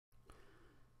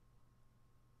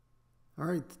All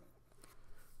right,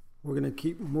 we're going to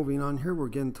keep moving on here. We're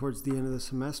getting towards the end of the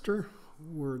semester.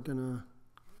 We're going to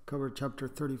cover chapter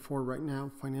 34 right now,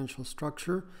 financial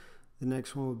structure. The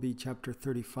next one will be chapter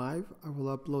 35. I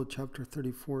will upload chapter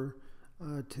 34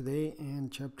 today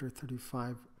and chapter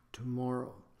 35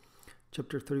 tomorrow.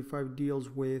 Chapter 35 deals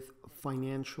with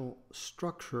financial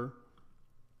structure.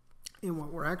 And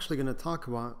what we're actually going to talk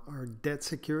about are debt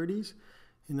securities.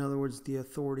 In other words, the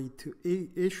authority to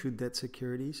issue debt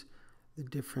securities, the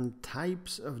different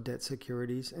types of debt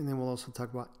securities, and then we'll also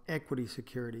talk about equity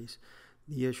securities,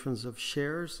 the issuance of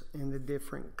shares, and the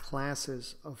different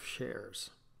classes of shares.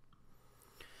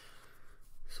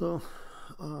 So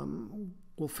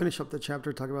we'll finish up the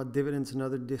chapter talking about dividends and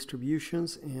other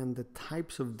distributions and the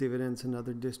types of dividends and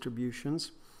other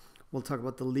distributions. We'll talk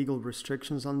about the legal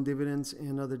restrictions on dividends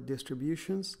and other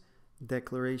distributions,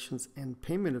 declarations and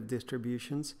payment of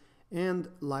distributions, and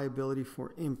liability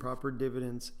for improper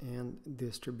dividends and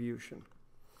distribution.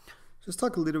 Let's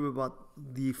talk a little bit about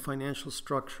the financial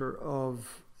structure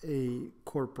of a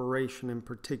corporation in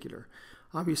particular.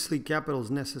 Obviously, capital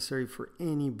is necessary for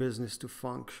any business to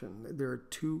function. There are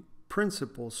two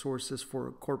principal sources for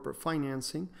corporate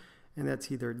financing, and that's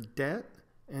either debt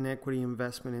and equity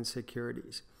investment in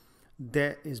securities.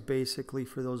 Debt is basically,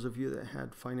 for those of you that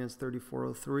had Finance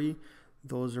 3403,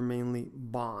 those are mainly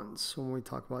bonds. So when we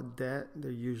talk about debt,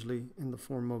 they're usually in the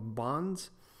form of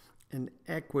bonds, and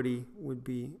equity would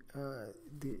be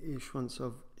the issuance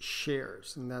of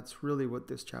shares. And that's really what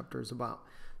this chapter is about.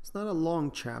 It's not a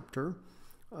long chapter,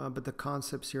 but the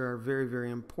concepts here are very, very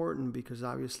important because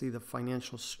obviously the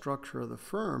financial structure of the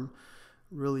firm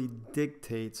really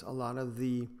dictates a lot of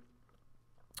the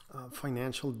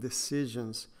financial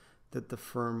decisions that the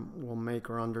firm will make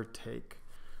or undertake.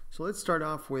 So let's start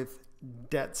off with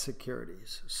debt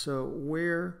securities. So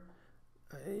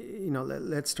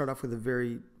let's start off with the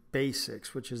very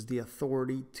basics, which is the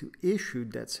authority to issue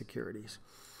debt securities.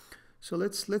 So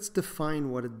let's define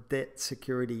what a debt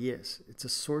security is. It's a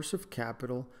source of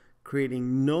capital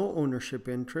creating no ownership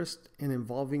interest and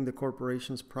involving the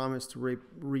corporation's promise to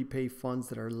repay funds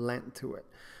that are lent to it.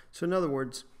 So in other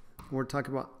words, we're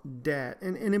talking about debt,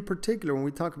 and in particular, when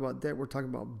we talk about debt, we're talking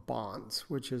about bonds,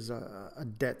 which is a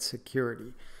debt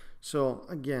security. So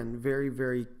again, very,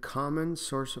 very common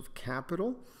source of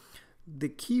capital. The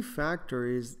key factor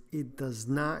is it does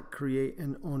not create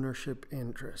an ownership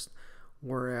interest,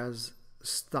 whereas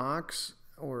stocks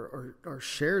or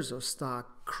shares of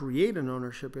stock create an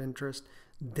ownership interest,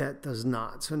 debt does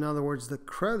not. So in other words, the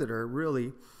creditor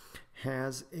really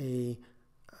has a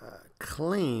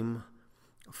claim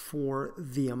for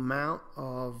the amount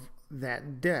of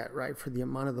that debt, right? For the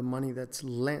amount of the money that's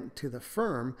lent to the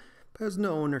firm, but has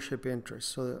no ownership interest.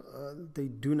 So they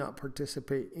do not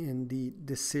participate in the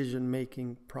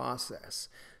decision-making process.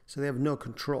 So they have no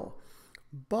control,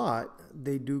 but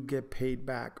they do get paid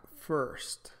back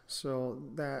first. So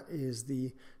that is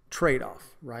the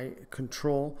trade-off, right?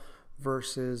 Control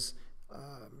versus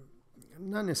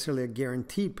not necessarily a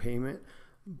guaranteed payment,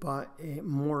 but a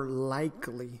more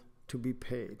likely to be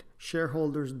paid.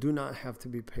 Shareholders do not have to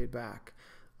be paid back.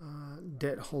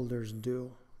 Debt holders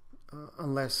do,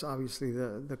 unless obviously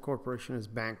the corporation is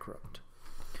bankrupt.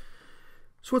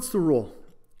 So what's the rule?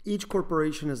 Each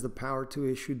corporation has the power to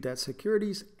issue debt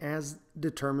securities as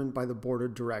determined by the board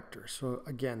of directors. So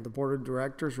again, the board of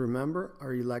directors, remember,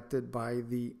 are elected by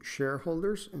the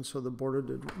shareholders. And so the board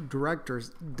of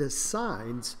directors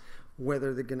decides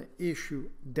whether they're going to issue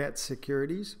debt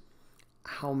securities,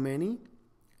 how many,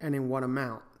 and in what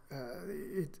amount.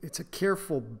 It's a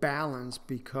careful balance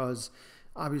because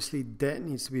obviously debt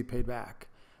needs to be paid back,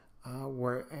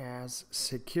 whereas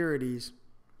securities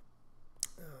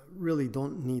really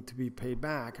don't need to be paid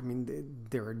back. I mean,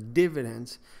 there are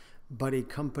dividends, but a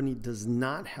company does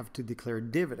not have to declare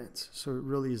dividends, so it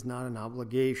really is not an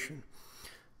obligation.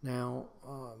 Now,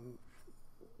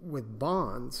 with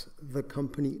bonds, the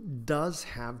company does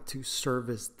have to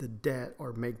service the debt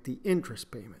or make the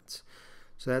interest payments.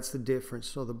 So that's the difference.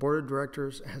 So the board of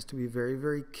directors has to be very,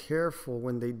 very careful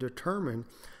when they determine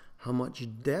how much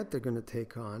debt they're going to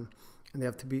take on. And they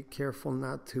have to be careful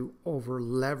not to over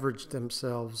leverage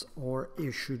themselves or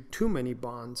issue too many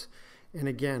bonds. And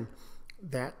again,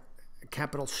 that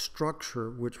capital structure,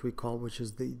 which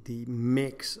is the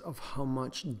mix of how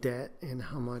much debt and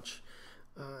how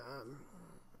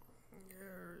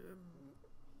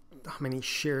many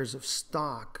shares of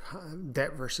stock,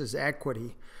 debt versus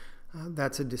equity,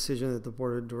 that's a decision that the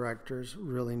board of directors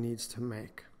really needs to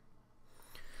make.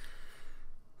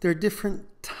 There are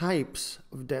different types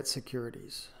of debt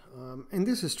securities, and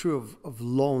this is true of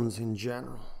loans in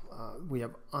general. we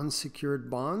have unsecured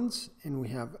bonds and we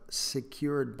have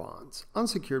secured bonds.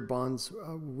 Unsecured bonds,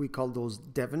 we call those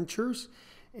debentures.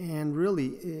 And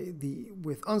really,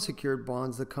 with unsecured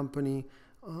bonds, the company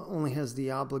only has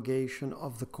the obligation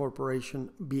of the corporation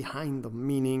behind them,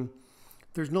 meaning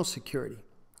there's no security.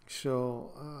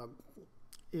 So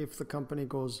if the company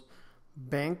goes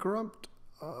bankrupt,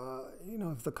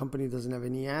 if the company doesn't have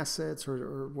any assets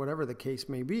or whatever the case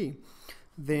may be,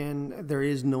 then there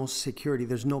is no security.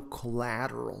 There's no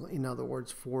collateral, in other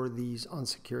words, for these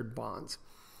unsecured bonds.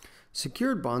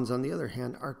 Secured bonds, on the other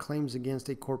hand, are claims against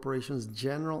a corporation's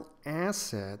general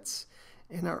assets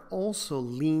and are also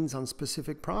liens on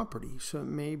specific property. So it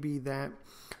may be that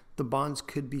the bonds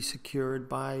could be secured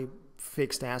by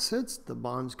fixed assets. The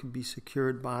bonds could be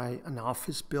secured by an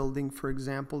office building, for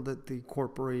example, that the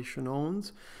corporation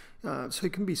owns. So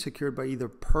it can be secured by either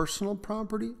personal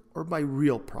property or by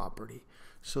real property.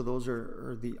 So those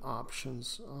are the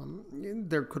options.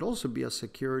 There could also be a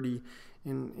security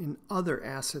in other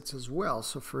assets as well.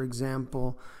 So for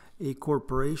example, a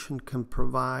corporation can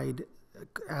provide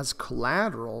as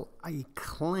collateral a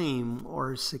claim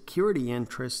or a security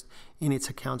interest in its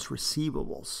accounts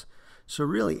receivables. So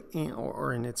really,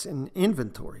 or in its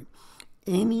inventory,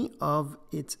 any of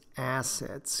its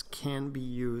assets can be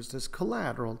used as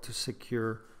collateral to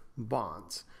secure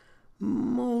bonds.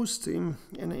 Most, and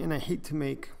I hate to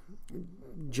make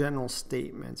general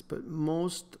statements, but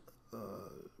most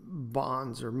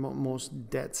bonds or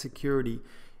most debt security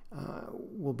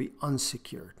will be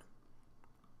unsecured.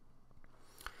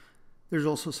 There's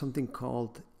also something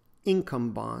called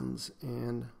income bonds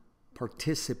and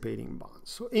participating bonds.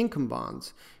 So income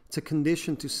bonds, it's a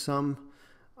condition to some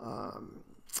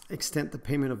extent the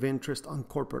payment of interest on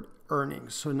corporate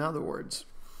earnings. So in other words,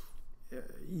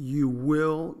 you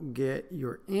will get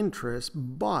your interest,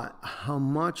 but how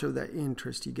much of that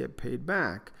interest you get paid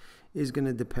back is going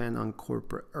to depend on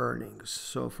corporate earnings.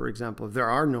 So for example, if there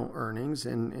are no earnings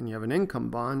and you have an income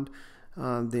bond,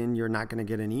 then you're not going to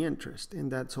get any interest.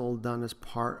 And that's all done as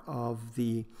part of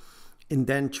the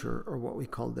indenture, or what we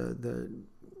call the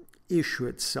issue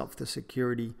itself, the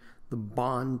security. The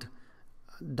bond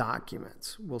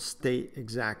documents will state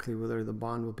exactly whether the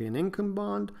bond will be an income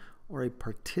bond or a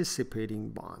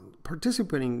participating bond.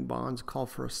 Participating bonds call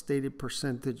for a stated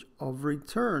percentage of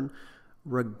return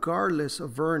regardless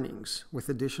of earnings, with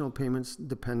additional payments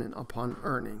dependent upon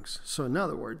earnings. So in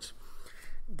other words,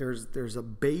 there's a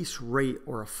base rate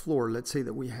or a floor. Let's say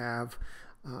that we have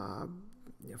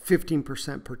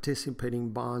 15%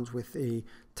 participating bonds with a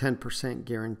 10%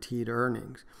 guaranteed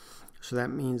earnings. So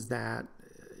that means that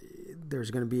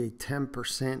there's going to be a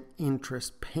 10%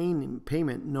 interest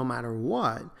payment no matter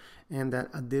what, and that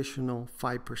additional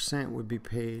 5% would be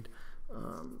paid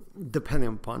depending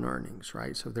upon earnings,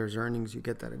 right? So if there's earnings, you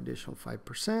get that additional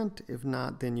 5%. If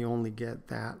not, then you only get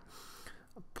that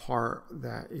part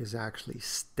that is actually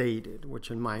stated, which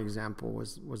in my example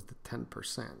was the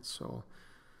 10%. So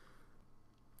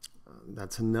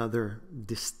that's another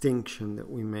distinction that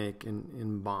we make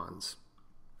in bonds.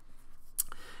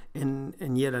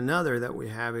 And yet another that we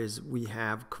have is we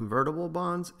have convertible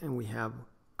bonds and we have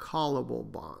callable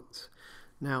bonds.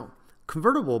 Now,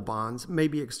 convertible bonds may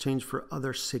be exchanged for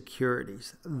other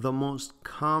securities. The most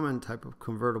common type of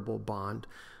convertible bond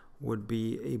would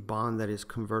be a bond that is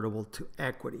convertible to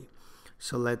equity.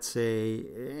 So let's say,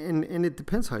 and it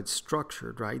depends how it's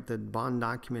structured, right? The bond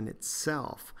document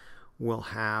itself will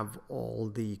have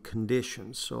all the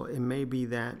conditions. So it may be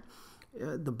that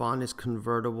the bond is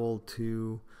convertible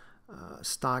to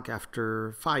stock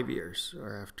after 5 years,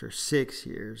 or after 6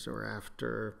 years, or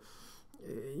after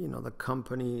the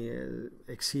company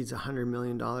exceeds $100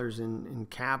 million in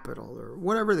capital, or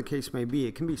whatever the case may be.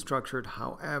 It can be structured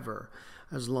however,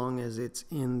 as long as it's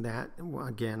in that,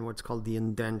 again, what's called the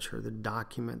indenture, the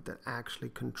document that actually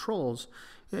controls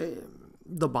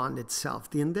the bond itself.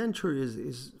 The indenture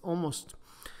is almost,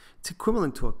 it's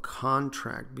equivalent to a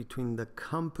contract between the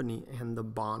company and the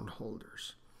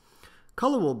bondholders.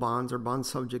 Callable bonds are bonds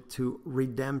subject to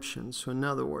redemption. So in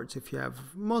other words, if you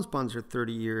have, most bonds are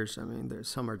 30 years. I mean, there's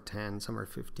some are 10, some are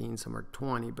 15, some are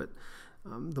 20, but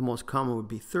the most common would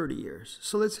be 30 years.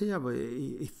 So let's say you have a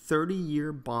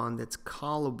 30-year bond that's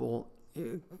callable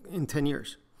in 10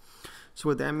 years. So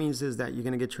what that means is that you're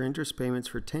going to get your interest payments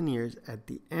for 10 years. At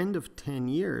the end of 10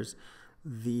 years,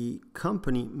 the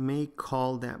company may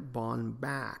call that bond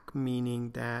back,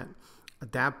 meaning that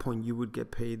at that point you would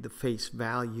get paid the face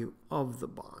value of the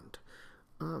bond.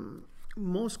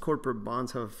 Most corporate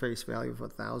bonds have a face value of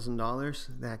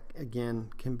 $1,000. That,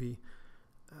 again, can be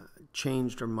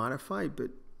changed or modified, but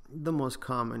the most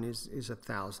common is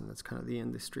 1,000. That's kind of the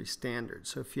industry standard.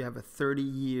 So if you have a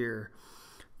 30-year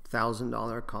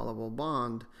 $1,000 callable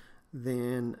bond,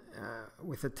 then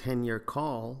with a 10-year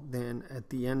call, then at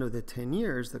the end of the 10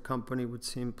 years, the company would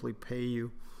simply pay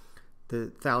you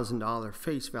the $1,000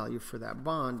 face value for that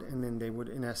bond, and then they would,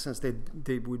 in essence,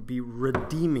 they would be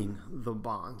redeeming the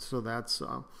bond. So that's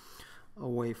a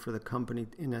way for the company,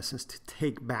 in essence, to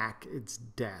take back its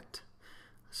debt.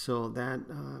 So that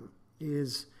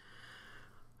is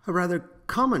a rather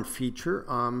common feature.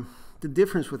 The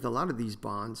difference with a lot of these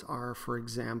bonds are, for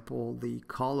example, the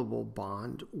callable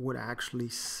bond would actually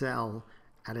sell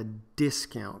at a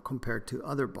discount compared to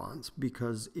other bonds,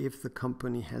 because if the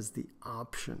company has the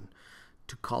option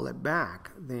to call it back,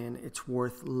 then it's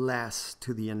worth less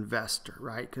to the investor,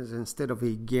 right? Because instead of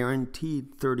a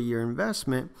guaranteed 30-year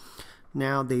investment,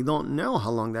 now they don't know how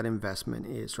long that investment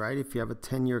is, right? If you have a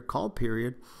 10-year call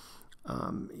period,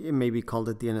 it may be called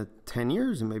at the end of 10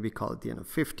 years, it may be called at the end of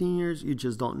 15 years, you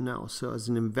just don't know. So as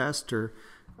an investor,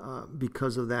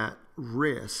 because of that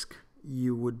risk,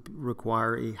 you would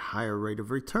require a higher rate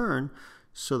of return,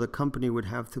 so the company would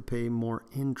have to pay more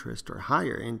interest or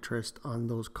higher interest on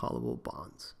those callable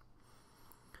bonds.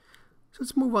 So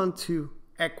let's move on to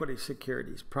equity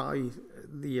securities, probably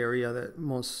the area that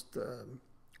most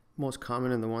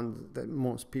common and the one that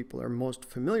most people are most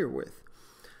familiar with.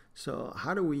 So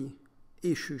how do we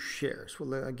issue shares?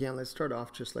 Well, again, let's start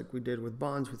off just like we did with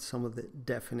bonds with some of the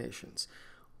definitions.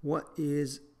 What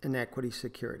is an equity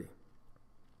security?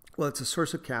 Well, it's a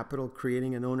source of capital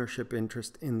creating an ownership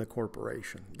interest in the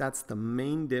corporation. That's the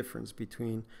main difference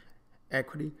between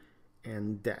equity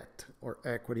and debt, or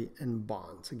equity and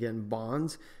bonds. Again,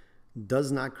 bonds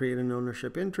does not create an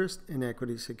ownership interest, and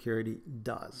equity security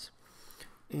does.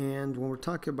 And when we're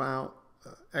talking about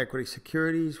equity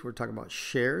securities, we're talking about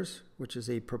shares, which is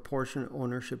a proportionate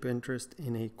ownership interest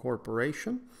in a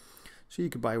corporation. So you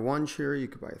could buy 1 share, you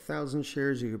could buy 1,000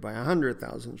 shares, you could buy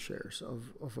 100,000 shares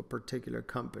of a particular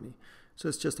company. So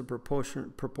it's just a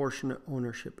proportionate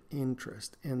ownership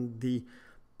interest. And the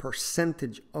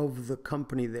percentage of the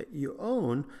company that you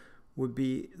own would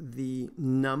be the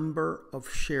number of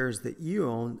shares that you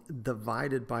own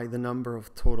divided by the number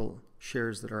of total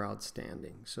shares that are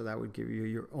outstanding. So that would give you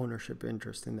your ownership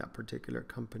interest in that particular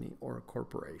company or a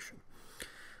corporation.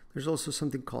 There's also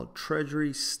something called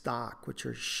treasury stock, which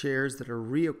are shares that are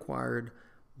reacquired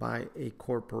by a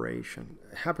corporation.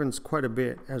 It happens quite a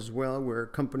bit as well, where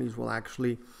companies will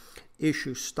actually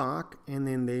issue stock, and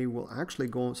then they will actually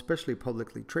go, especially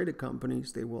publicly traded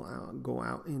companies, they will go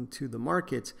out into the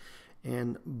markets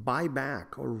and buy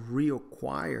back or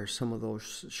reacquire some of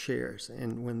those shares.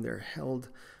 And when they're held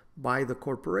by the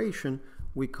corporation,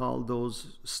 we call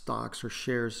those stocks or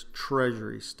shares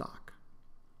treasury stock.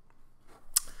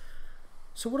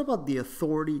 So what about the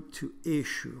authority to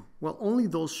issue? Well, only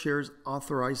those shares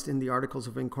authorized in the Articles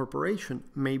of Incorporation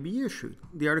may be issued.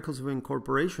 The Articles of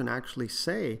Incorporation actually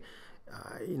say,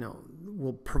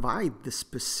 will provide the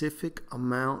specific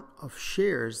amount of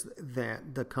shares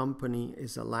that the company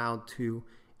is allowed to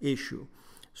issue.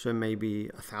 So it may be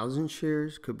 1,000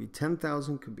 shares, could be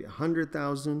 10,000, could be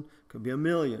 100,000, could be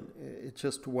 1,000,000. It's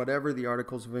just whatever the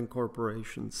Articles of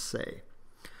Incorporation say.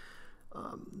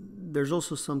 There's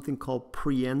also something called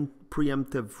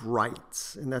preemptive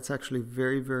rights, and that's actually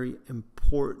very, very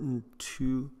important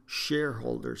to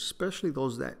shareholders, especially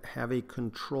those that have a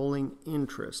controlling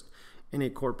interest in a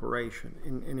corporation,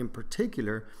 and in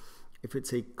particular, if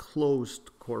it's a closed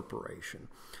corporation.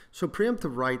 So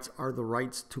preemptive rights are the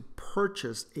rights to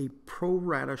purchase a pro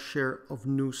rata share of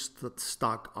new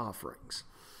stock offerings.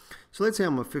 So let's say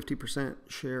I'm a 50%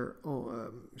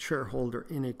 shareholder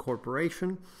in a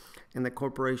corporation, and the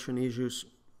corporation issues,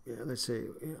 let's say,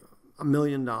 $1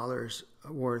 million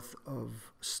worth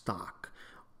of stock,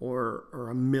 or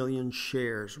 1,000,000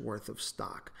 shares worth of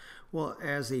stock. Well,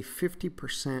 as a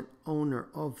 50% owner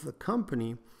of the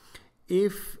company,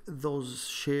 if those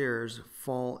shares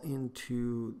fall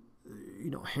into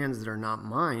hands that are not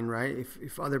mine, right?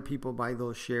 If other people buy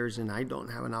those shares and I don't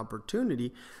have an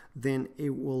opportunity, then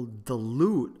it will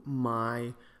dilute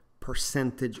my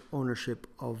percentage ownership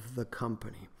of the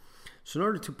company. So in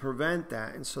order to prevent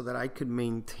that, and so that I could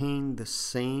maintain the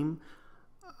same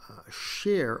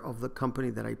share of the company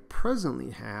that I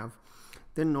presently have,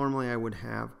 then normally I would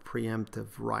have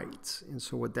preemptive rights. And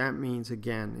so what that means,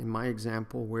 again, in my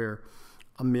example where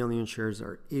 1,000,000 shares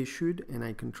are issued and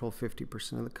I control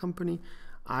 50% of the company,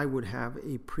 I would have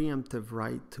a preemptive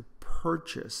right to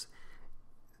purchase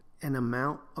an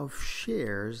amount of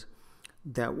shares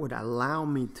that would allow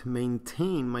me to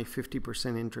maintain my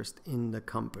 50% interest in the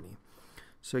company.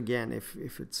 So again,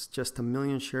 if it's just 1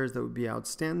 million shares that would be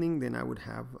outstanding, then I would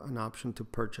have an option to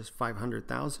purchase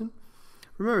 500,000.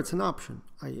 Remember, it's an option.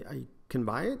 I can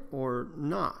buy it or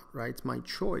not, right? It's my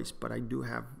choice, but I do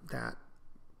have that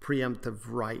preemptive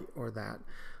right, or that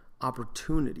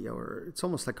opportunity, or it's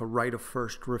almost like a right of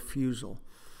first refusal.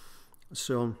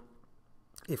 So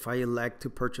if I elect to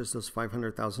purchase those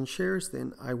 500,000 shares,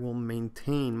 then I will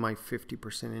maintain my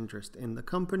 50% interest in the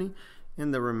company,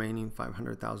 and the remaining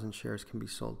 500,000 shares can be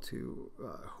sold to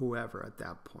whoever at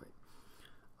that point.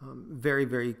 Very,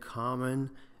 very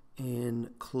common in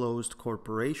closed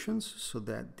corporations, so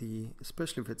that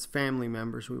especially if it's family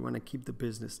members, we want to keep the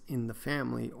business in the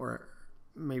family, or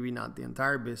maybe not the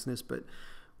entire business, but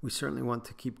we certainly want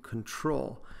to keep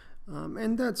control.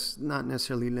 And that's not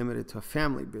necessarily limited to a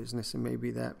family business. It may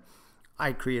be that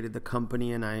I created the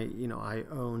company and I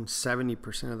own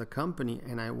 70% of the company,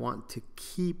 and I want to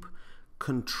keep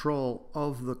control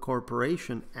of the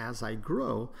corporation as I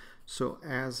grow. So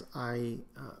as I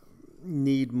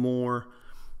need more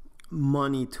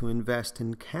money to invest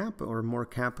in capital, or more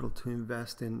capital to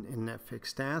invest in net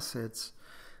fixed assets,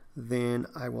 then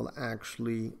I will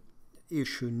actually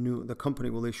the company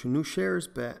will issue new shares,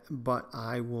 but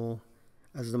I will,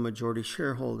 as the majority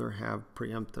shareholder, have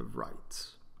preemptive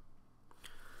rights.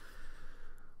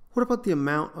 What about the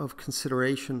amount of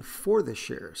consideration for the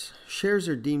shares? Shares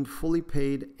are deemed fully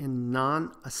paid and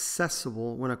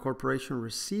non-assessable when a corporation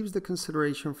receives the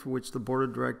consideration for which the board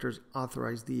of directors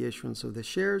authorized the issuance of the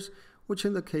shares, which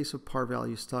in the case of par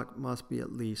value stock must be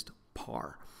at least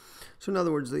par. So in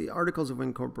other words, the articles of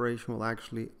incorporation will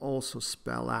actually also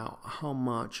spell out how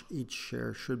much each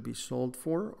share should be sold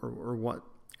for, or what,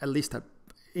 at least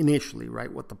initially,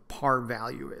 right, what the par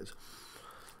value is.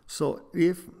 So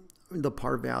if the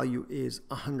par value is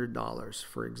 $100,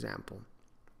 for example,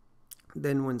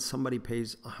 then when somebody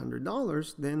pays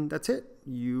 $100, then that's it.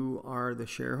 You are the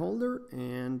shareholder,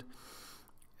 and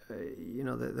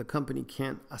the company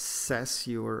can't assess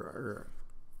you or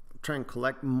try and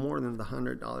collect more than the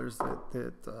 $100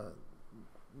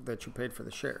 that you paid for the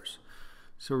shares.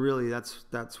 So really,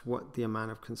 that's what the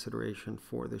amount of consideration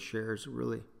for the shares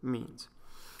really means.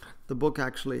 The book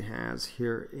actually has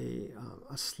here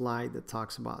a slide that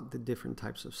talks about the different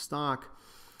types of stock.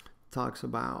 It talks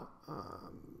about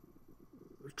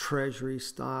treasury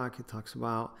stock. It talks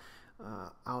about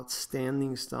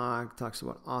outstanding stock, talks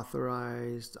about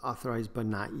authorized but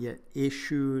not yet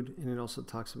issued, and it also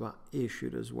talks about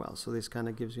issued as well. So this kind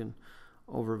of gives you an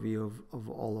overview of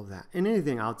all of that. And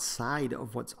anything outside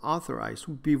of what's authorized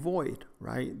would be void,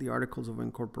 right? The articles of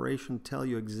incorporation tell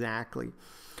you exactly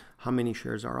how many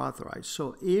shares are authorized.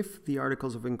 So if the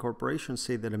articles of incorporation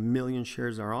say that 1 million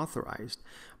shares are authorized,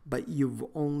 but you've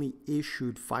only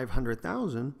issued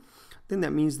 500,000, then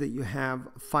that means that you have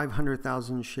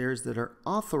 500,000 shares that are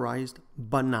authorized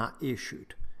but not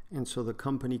issued. And so the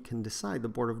company can decide, the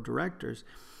board of directors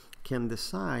can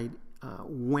decide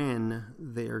when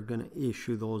they are going to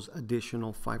issue those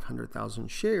additional 500,000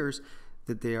 shares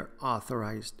that they are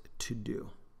authorized to do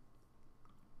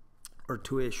or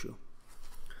to issue.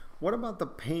 What about the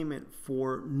payment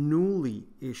for newly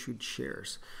issued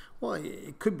shares? Well,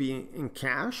 it could be in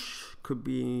cash, could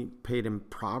be paid in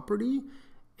property,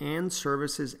 and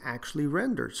services actually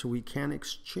rendered. So we can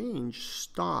exchange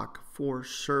stock for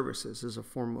services as a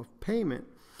form of payment.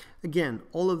 Again,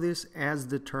 all of this as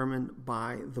determined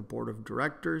by the board of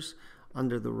directors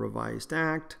under the revised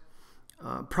act.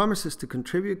 Promises to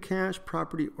contribute cash,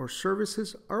 property, or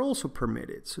services are also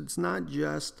permitted. So it's not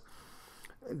just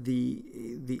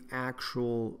the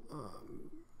actual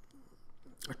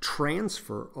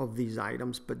transfer of these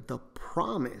items, but the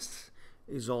promise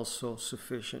is also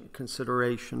sufficient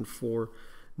consideration for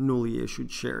newly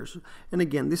issued shares. And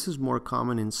again, this is more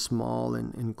common in small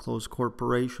and closed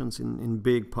corporations. In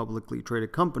big publicly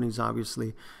traded companies,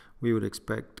 obviously, we would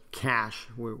expect cash.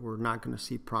 We're not going to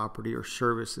see property or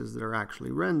services that are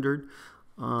actually rendered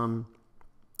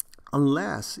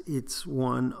unless it's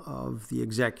one of the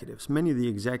executives. Many of the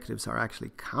executives are actually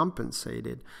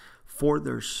compensated for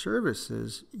their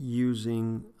services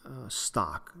using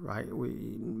stock, right?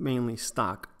 Mainly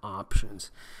stock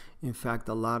options. In fact,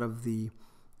 a lot of the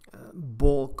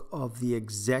bulk of the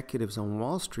executives on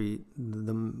Wall Street,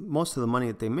 most of the money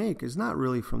that they make is not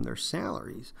really from their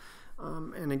salaries.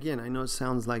 And again, I know it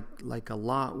sounds like a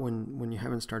lot when you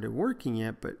haven't started working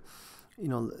yet, but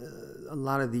a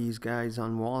lot of these guys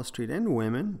on Wall Street and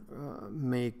women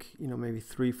make maybe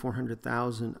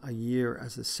 $300,000-$400,000 a year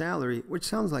as a salary, which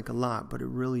sounds like a lot, but it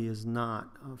really is not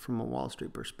from a Wall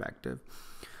Street perspective.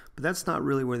 But that's not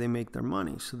really where they make their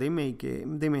money. So they may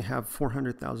have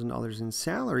 $400,000 in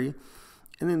salary,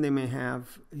 And then they may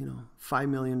have, $5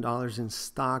 million in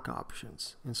stock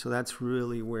options. And so that's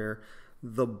really where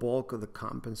the bulk of the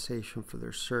compensation for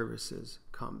their services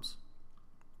comes.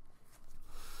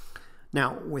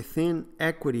 Now, within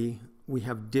equity, we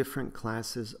have different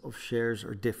classes of shares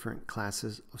or different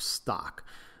classes of stock.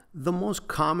 The most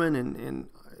common, and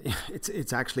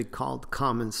it's actually called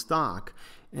common stock,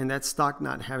 and that's stock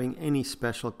not having any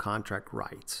special contract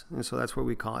rights. And so that's what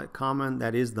we call it common.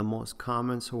 That is the most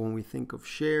common. So when we think of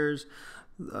shares,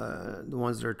 the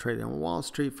ones that are traded on Wall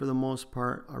Street for the most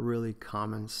part are really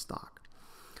common stock.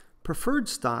 Preferred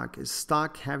stock is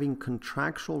stock having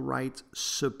contractual rights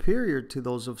superior to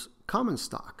those of common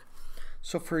stock.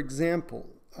 So for example,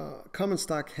 common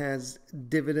stock has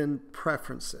dividend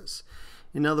preferences.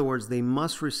 In other words, they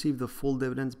must receive the full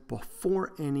dividends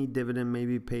before any dividend may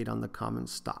be paid on the common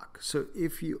stock. So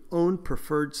if you own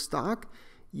preferred stock,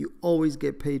 you always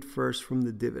get paid first from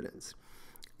the dividends.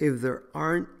 If there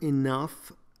aren't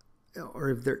enough, or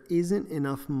if there isn't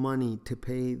enough money to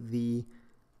pay the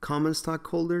common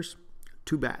stockholders,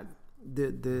 too bad.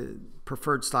 The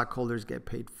preferred stockholders get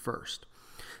paid first.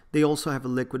 They also have a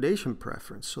liquidation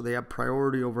preference, so they have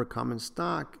priority over common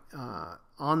stock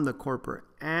on the corporate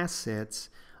assets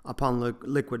upon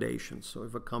liquidation. So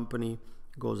if a company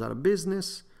goes out of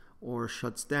business or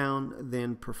shuts down,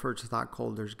 then preferred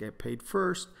stockholders get paid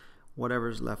first.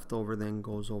 Whatever's left over then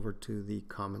goes over to the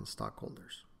common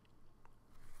stockholders.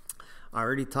 I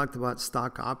already talked about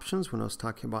stock options when I was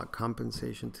talking about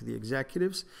compensation to the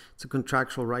executives. It's a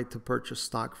contractual right to purchase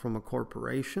stock from a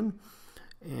corporation.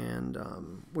 And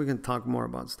we can talk more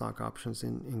about stock options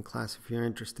in class if you're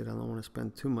interested. I don't want to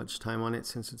spend too much time on it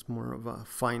since it's more of a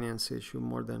finance issue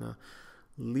more than a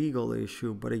legal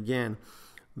issue. But again,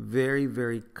 very,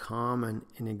 very common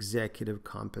in executive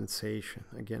compensation.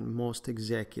 Again, most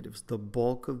executives, the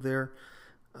bulk of their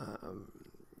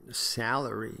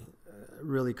salary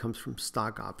really comes from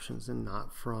stock options and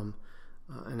not from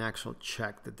an actual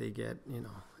check that they get,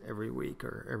 every week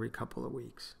or every couple of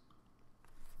weeks.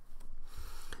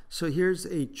 So here's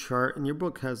a chart, and your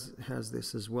book has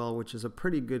this as well, which is a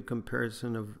pretty good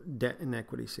comparison of debt and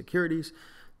equity securities.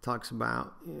 Talks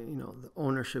about the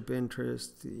ownership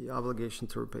interest, the obligation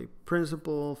to repay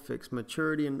principal, fixed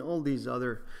maturity, and all these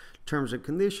other terms and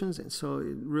conditions. And so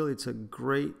it's a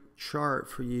great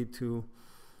chart for you to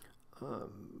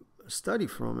study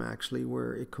from, actually,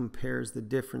 where it compares the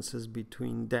differences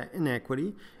between debt and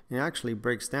equity, and actually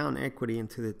breaks down equity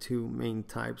into the two main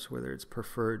types, whether it's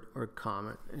preferred or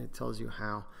common, and it tells you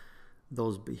how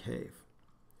those behave.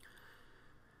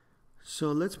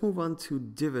 So let's move on to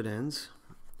dividends.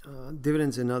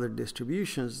 Dividends and other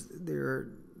distributions. There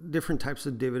are different types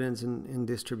of dividends and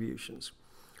distributions.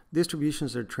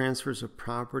 Distributions are transfers of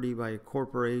property by a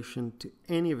corporation to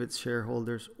any of its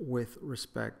shareholders with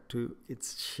respect to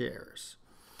its shares.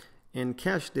 And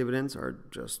cash dividends are,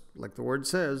 just like the word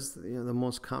says, the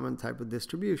most common type of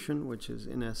distribution, which is,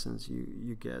 in essence,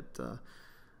 you get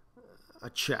a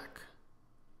check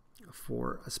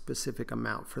for a specific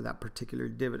amount for that particular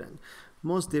dividend.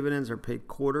 Most dividends are paid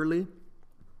quarterly.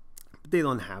 They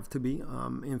don't have to be.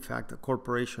 In fact, a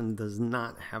corporation does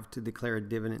not have to declare a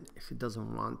dividend if it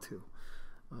doesn't want to.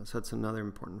 So that's another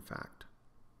important fact.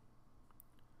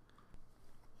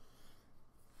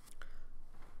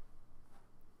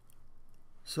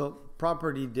 So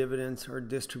property dividends are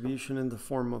distribution in the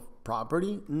form of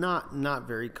property. Not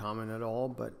very common at all,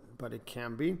 but it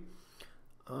can be.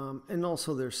 And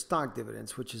also there's stock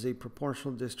dividends, which is a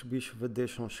proportional distribution of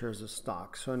additional shares of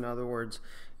stock. So in other words,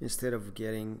 instead of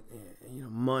getting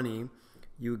money,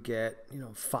 you get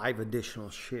 5 additional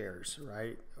shares,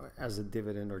 right, as a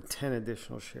dividend, or 10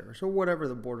 additional shares, or whatever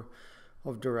the board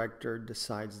of directors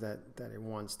decides that it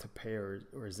wants to pay or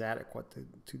is adequate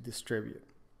to distribute.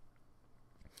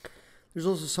 There's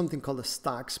also something called a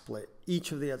stock split.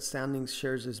 Each of the outstanding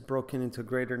shares is broken into a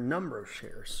greater number of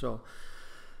shares. So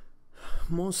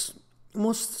most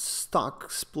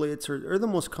stock splits, or the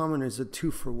most common, is a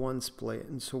 2-for-1 split.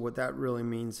 And so what that really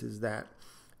means is that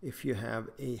if you have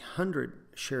 100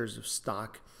 shares of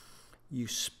stock, you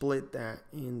split that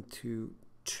into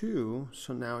 2.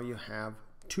 So now you have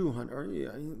 200,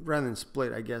 or rather than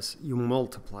split, I guess you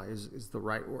multiply is the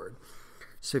right word.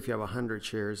 So if you have 100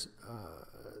 shares,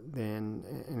 and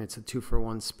it's a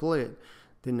 2-for-1 split,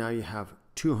 then now you have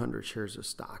 200 shares of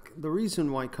stock. The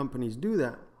reason why companies do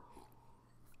that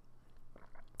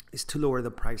is to lower the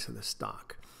price of the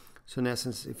stock. So in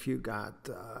essence, if you got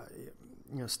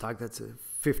stock that's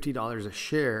 $50 a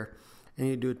share, and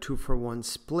you do a 2-for-1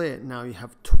 split, now you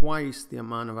have twice the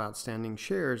amount of outstanding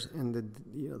shares, and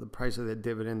the price of the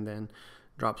dividend then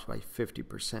drops by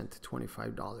 50% to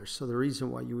 $25. So the reason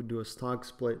why you would do a stock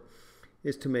split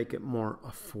is to make it more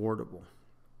affordable.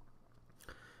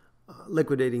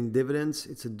 Liquidating dividends,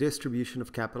 it's a distribution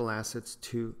of capital assets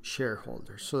to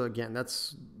shareholders. So again,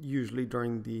 that's usually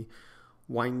during the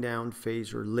wind down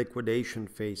phase or liquidation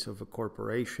phase of a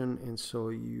corporation. And so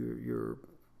you're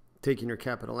taking your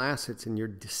capital assets and you're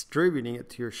distributing it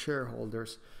to your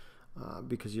shareholders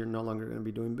because you're no longer going to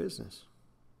be doing business.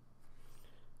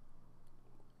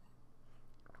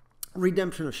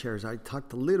 Redemption of shares. I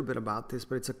talked a little bit about this,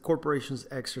 but it's a corporation's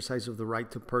exercise of the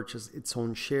right to purchase its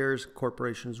own shares.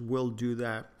 Corporations will do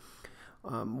that.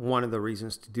 One of the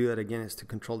reasons to do that, again, is to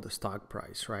control the stock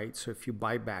price, right? So if you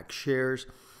buy back shares,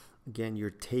 again,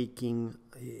 you're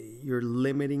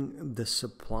limiting the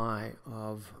supply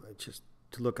of, just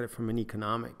to look at it from an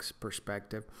economics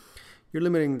perspective, you're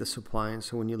limiting the supply. And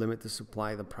so when you limit the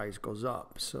supply, the price goes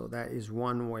up. So that is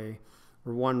one way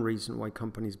or one reason why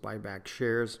companies buy back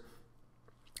shares.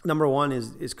 Number one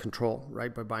is control,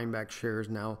 right? By buying back shares,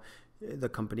 now the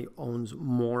company owns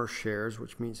more shares,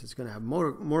 which means it's going to have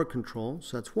more control.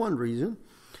 So that's one reason.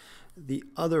 The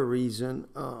other reason,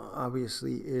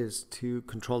 obviously, is to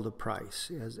control the price.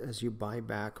 As you buy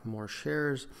back more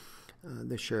shares,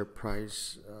 the share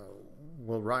price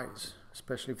will rise,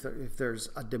 especially if there's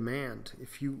a demand.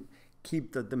 If you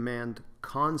keep the demand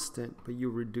constant, but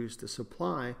you reduce the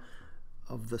supply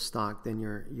of the stock, then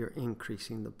you're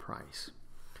increasing the price.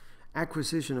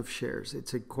 Acquisition of shares.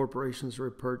 It's a corporation's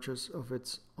repurchase of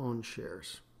its own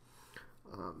shares.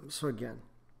 So again,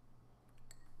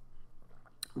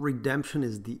 redemption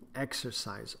is the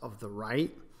exercise of the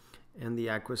right, and the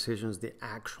acquisition is the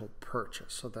actual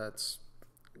purchase. So that's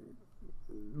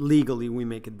legally we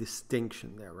make a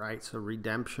distinction there, right? So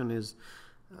redemption is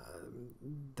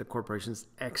the corporation's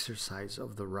exercise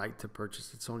of the right to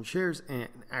purchase its own shares, and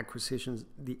acquisitions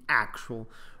the actual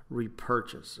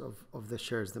repurchase of the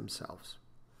shares themselves.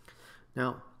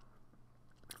 Now,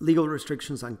 legal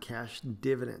restrictions on cash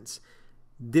dividends.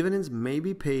 Dividends may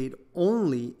be paid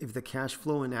only if the cash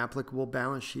flow and applicable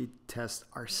balance sheet tests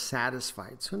are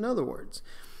satisfied. So in other words,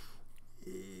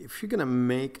 if you're going to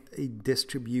make a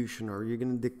distribution or you're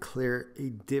going to declare a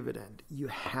dividend, you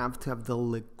have to have the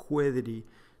liquidity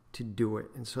to do it.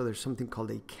 And so there's something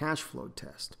called a cash flow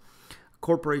test. A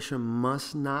corporation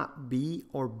must not be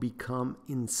or become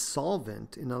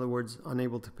insolvent, in other words,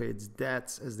 unable to pay its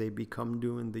debts as they become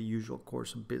due in the usual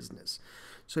course of business.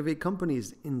 So if a company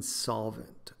is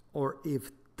insolvent, or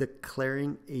if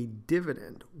declaring a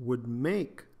dividend would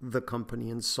make the company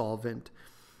insolvent,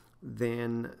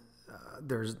 then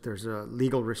there's a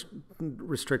legal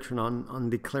restriction on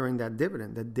declaring that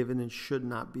dividend. That dividend should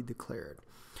not be declared.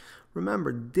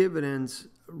 Remember, dividends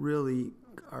really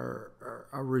are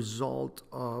a result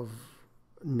of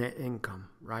net income,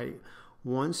 right?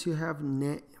 Once you have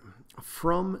net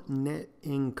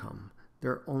income,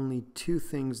 there are only two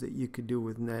things that you could do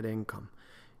with net income.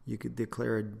 You could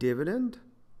declare a dividend,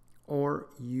 or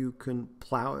you can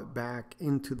plow it back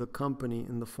into the company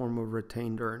in the form of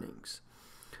retained earnings.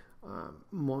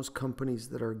 Most companies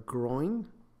that are growing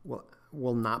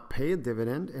will not pay a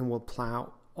dividend and will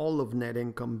plow all of net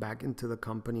income back into the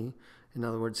company. In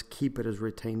other words, keep it as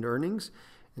retained earnings,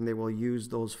 and they will use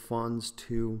those funds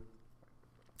to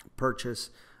purchase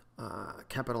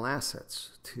capital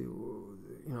assets, to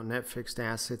net fixed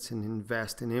assets, and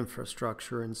invest in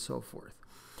infrastructure and so forth.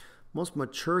 Most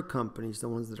mature companies, the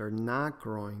ones that are not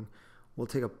growing, will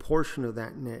take a portion of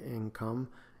that net income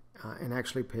and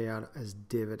actually pay out as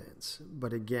dividends.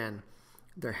 But again,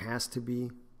 there has to be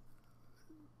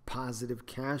positive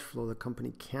cash flow. The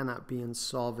company cannot be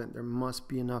insolvent. There must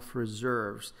be enough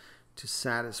reserves to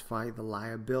satisfy the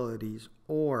liabilities,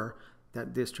 or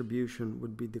that distribution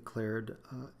would be declared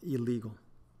illegal.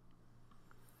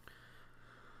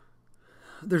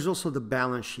 There's also the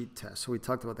balance sheet test. So we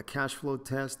talked about the cash flow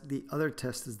test. The other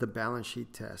test is the balance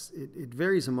sheet test. It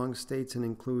varies among states and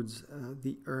includes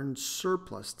the earned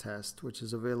surplus test, which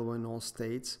is available in all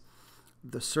states,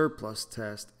 the surplus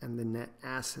test, and the net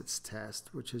assets test,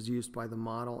 which is used by the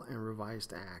Model and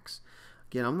Revised Acts.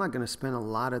 Again, I'm not going to spend a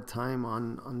lot of time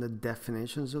on the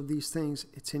definitions of these things.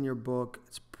 It's in your book.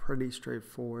 It's pretty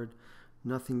straightforward.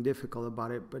 Nothing difficult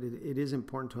about it, but it is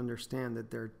important to understand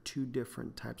that there are two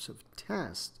different types of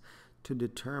tests to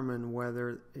determine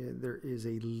whether there is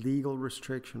a legal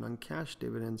restriction on cash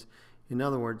dividends. In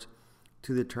other words,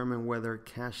 to determine whether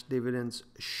cash dividends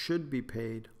should be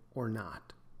paid or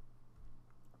not.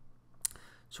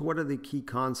 So what are the key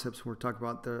concepts when we're talking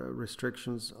about the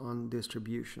restrictions on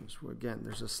distributions? Well, again,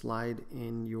 there's a slide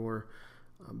in your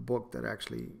book that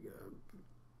actually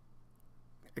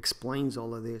explains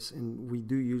all of this, and we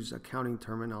do use accounting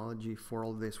terminology for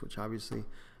all this, which obviously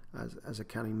as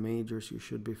accounting majors you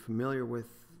should be familiar with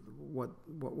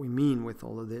what we mean with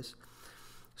all of this.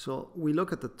 So we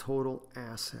look at the total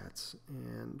assets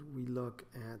and we look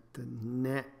at the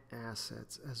net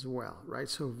assets as well, right?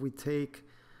 So if we take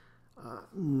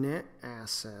net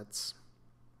assets,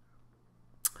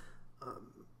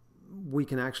 we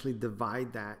can actually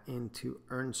divide that into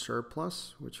earned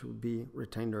surplus, which would be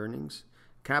retained earnings,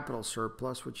 capital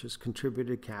surplus, which is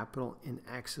contributed capital in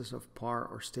excess of par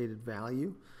or stated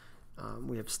value.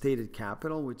 We have stated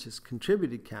capital, which is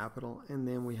contributed capital, and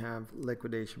then we have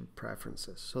liquidation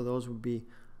preferences. So those would be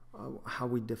how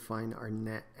we define our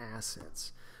net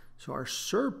assets. So our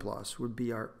surplus would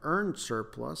be our earned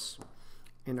surplus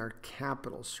and our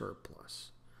capital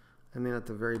surplus. And then at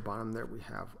the very bottom there we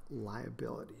have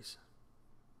liabilities.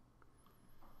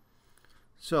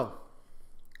 So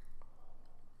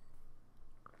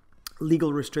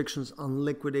legal restrictions on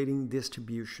liquidating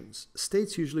distributions.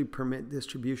 States usually permit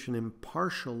distribution in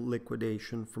partial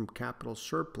liquidation from capital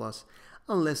surplus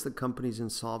unless the company is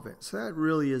insolvent. So that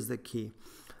really is the key.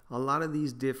 A lot of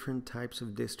these different types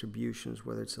of distributions,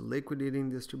 whether it's a liquidating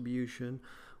distribution,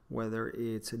 whether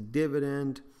it's a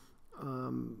dividend,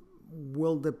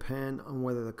 will depend on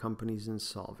whether the company is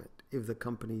insolvent. If the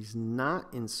company is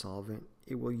not insolvent,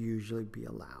 it will usually be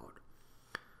allowed.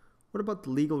 What about the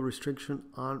legal restriction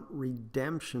on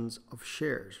redemptions of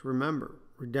shares? Remember,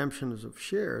 redemptions of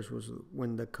shares was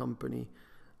when the company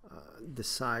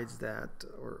decides that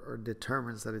or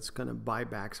determines that it's going to buy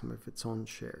back some of its own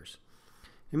shares.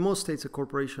 In most states, a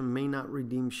corporation may not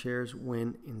redeem shares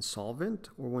when insolvent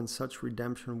or when such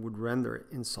redemption would render it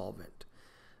insolvent,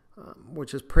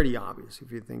 which is pretty obvious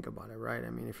if you think about it, right? I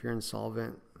mean, if you're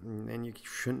insolvent, then you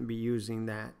shouldn't be using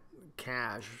that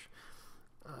cash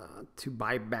to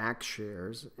buy back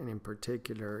shares, and in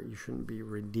particular you shouldn't be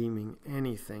redeeming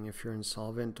anything if you're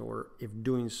insolvent, or if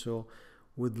doing so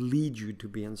would lead you to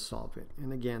be insolvent.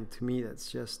 And again, to me, that's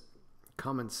just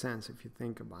common sense if you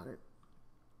think about it.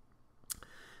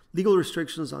 Legal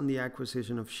restrictions on the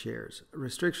acquisition of shares.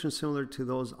 Restrictions similar to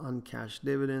those on cash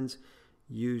dividends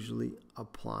usually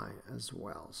apply as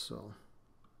well. So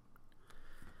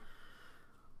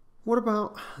what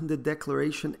about the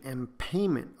declaration and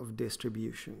payment of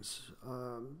distributions?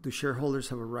 Do shareholders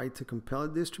have a right to compel a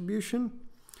distribution?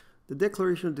 The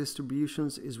declaration of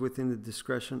distributions is within the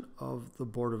discretion of the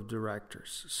board of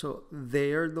directors. So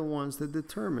they are the ones that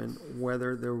determine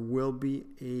whether there will be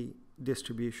a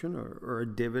distribution or a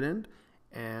dividend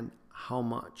and how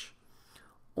much.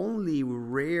 Only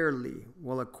rarely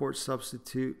will a court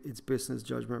substitute its business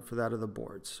judgment for that of the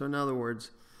board. So in other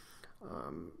words,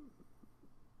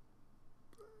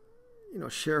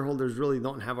 shareholders really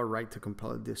don't have a right to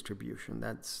compel a distribution.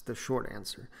 That's the short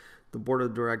answer. The board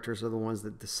of directors are the ones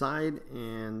that decide,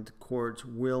 and courts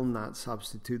will not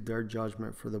substitute their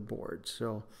judgment for the board.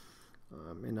 So,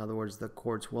 in other words, the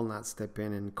courts will not step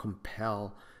in and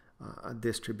compel a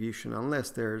distribution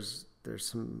unless there's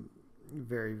some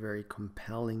very, very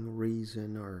compelling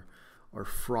reason or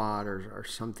fraud or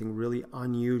something really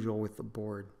unusual with the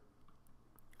board.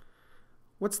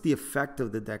 What's the effect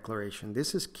of the declaration?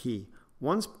 This is key.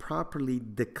 Once properly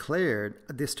declared,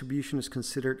 a distribution is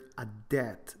considered a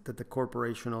debt that the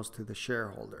corporation owes to the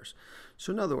shareholders.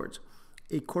 So in other words,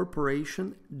 a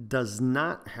corporation does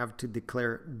not have to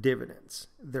declare dividends.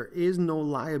 There is no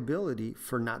liability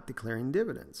for not declaring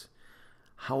dividends.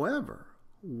 However,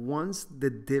 once the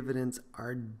dividends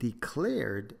are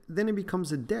declared, then it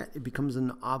becomes a debt. It becomes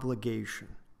an obligation.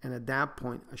 And at that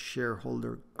point, a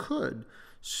shareholder could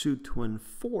sue to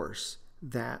enforce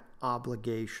that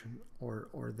obligation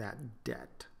or that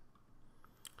debt.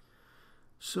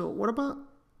 So what about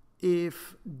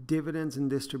if dividends and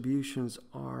distributions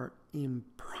are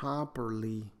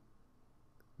improperly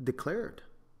declared?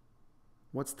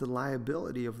 What's the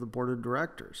liability of the board of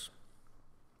directors?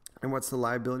 And what's the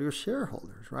liability of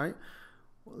shareholders, right?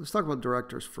 Well, let's talk about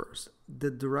directors first.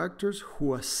 The directors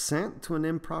who assent to an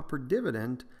improper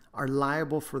dividend are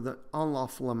liable for the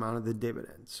unlawful amount of the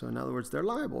dividend. So in other words, they're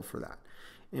liable for that.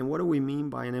 And what do we mean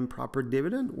by an improper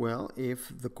dividend? Well,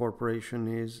 if the corporation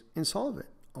is insolvent,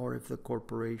 or if the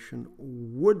corporation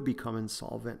would become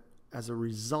insolvent as a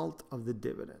result of the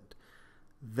dividend,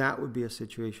 that would be a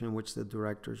situation in which the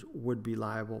directors would be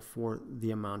liable for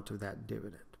the amount of that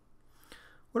dividend.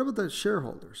 What about the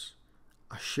shareholders?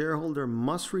 A shareholder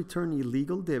must return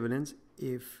illegal dividends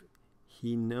if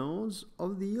he knows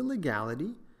of the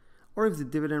illegality, or if the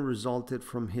dividend resulted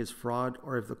from his fraud,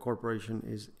 or if the corporation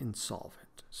is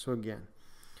insolvent. So again,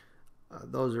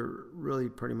 Those are really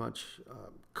pretty much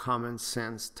common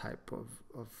sense type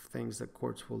of things that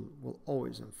courts will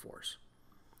always enforce.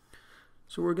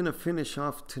 So we're going to finish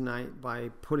off tonight by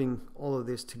putting all of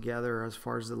this together as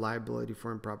far as the liability for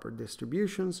improper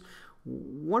distributions.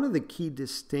 One of the key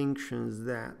distinctions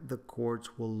that the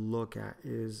courts will look at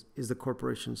is the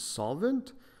corporation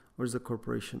solvent or is the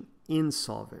corporation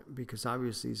insolvent? Because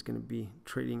obviously it's going to be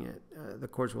treating it, the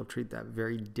courts will treat that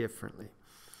very differently.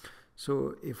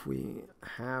 So if we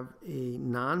have a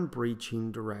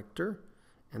non-breaching director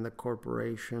and the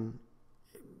corporation,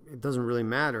 it doesn't really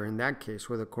matter in that case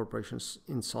whether the corporation is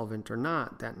insolvent or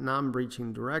not, that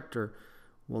non-breaching director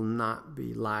will not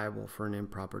be liable for an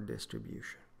improper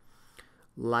distribution.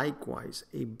 Likewise,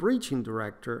 a breaching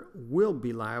director will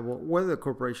be liable whether the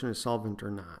corporation is solvent or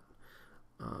not.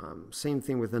 Same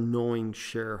thing with a knowing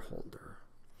shareholder.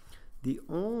 The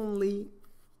only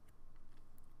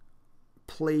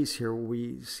place here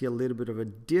we see a little bit of a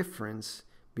difference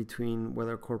between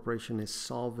whether a corporation is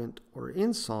solvent or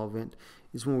insolvent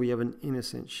is when we have an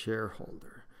innocent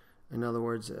shareholder. In other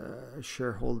words, a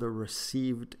shareholder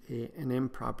received an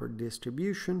improper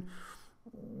distribution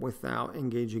without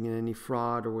engaging in any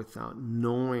fraud or without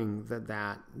knowing that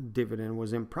that dividend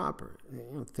was improper.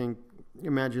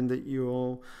 Imagine that you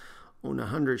own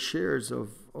 100 shares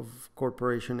of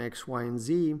corporation X, Y, and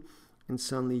Z, and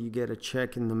suddenly you get a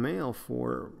check in the mail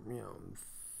for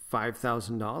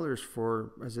 $5,000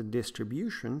 for as a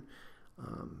distribution,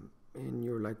 and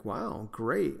you're like, wow,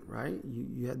 great, right?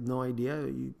 You had no idea.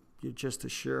 You're just a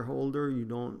shareholder. You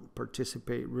don't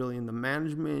participate really in the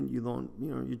management. You don't,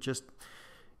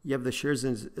 you have the shares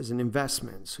as an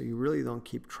investment. So you really don't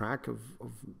keep track of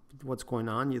what's going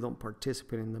on. You don't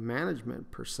participate in the management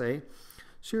per se.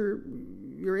 So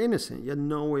you're innocent. You had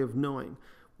no way of knowing.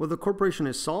 Well, the corporation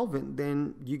is solvent,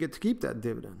 then you get to keep that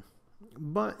dividend.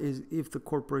 But if the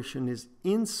corporation is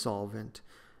insolvent,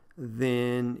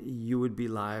 then you would be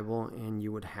liable and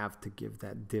you would have to give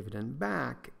that dividend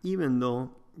back, even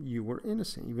though you were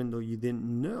innocent, even though you didn't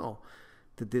know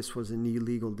that this was an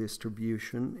illegal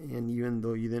distribution, and even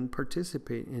though you didn't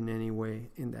participate in any way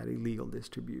in that illegal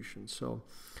distribution. So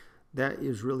that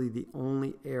is really the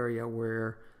only area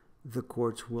where the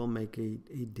courts will make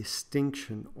a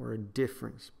distinction or a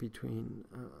difference between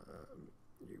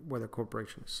whether a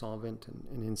corporation is solvent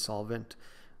and insolvent.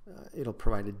 It'll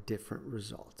provide a different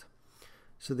result.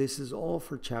 So this is all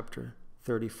for chapter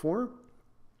 34.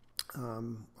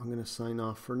 I'm going to sign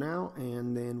off for now,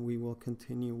 and then we will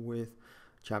continue with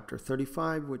chapter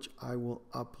 35, which I will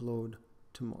upload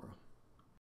tomorrow.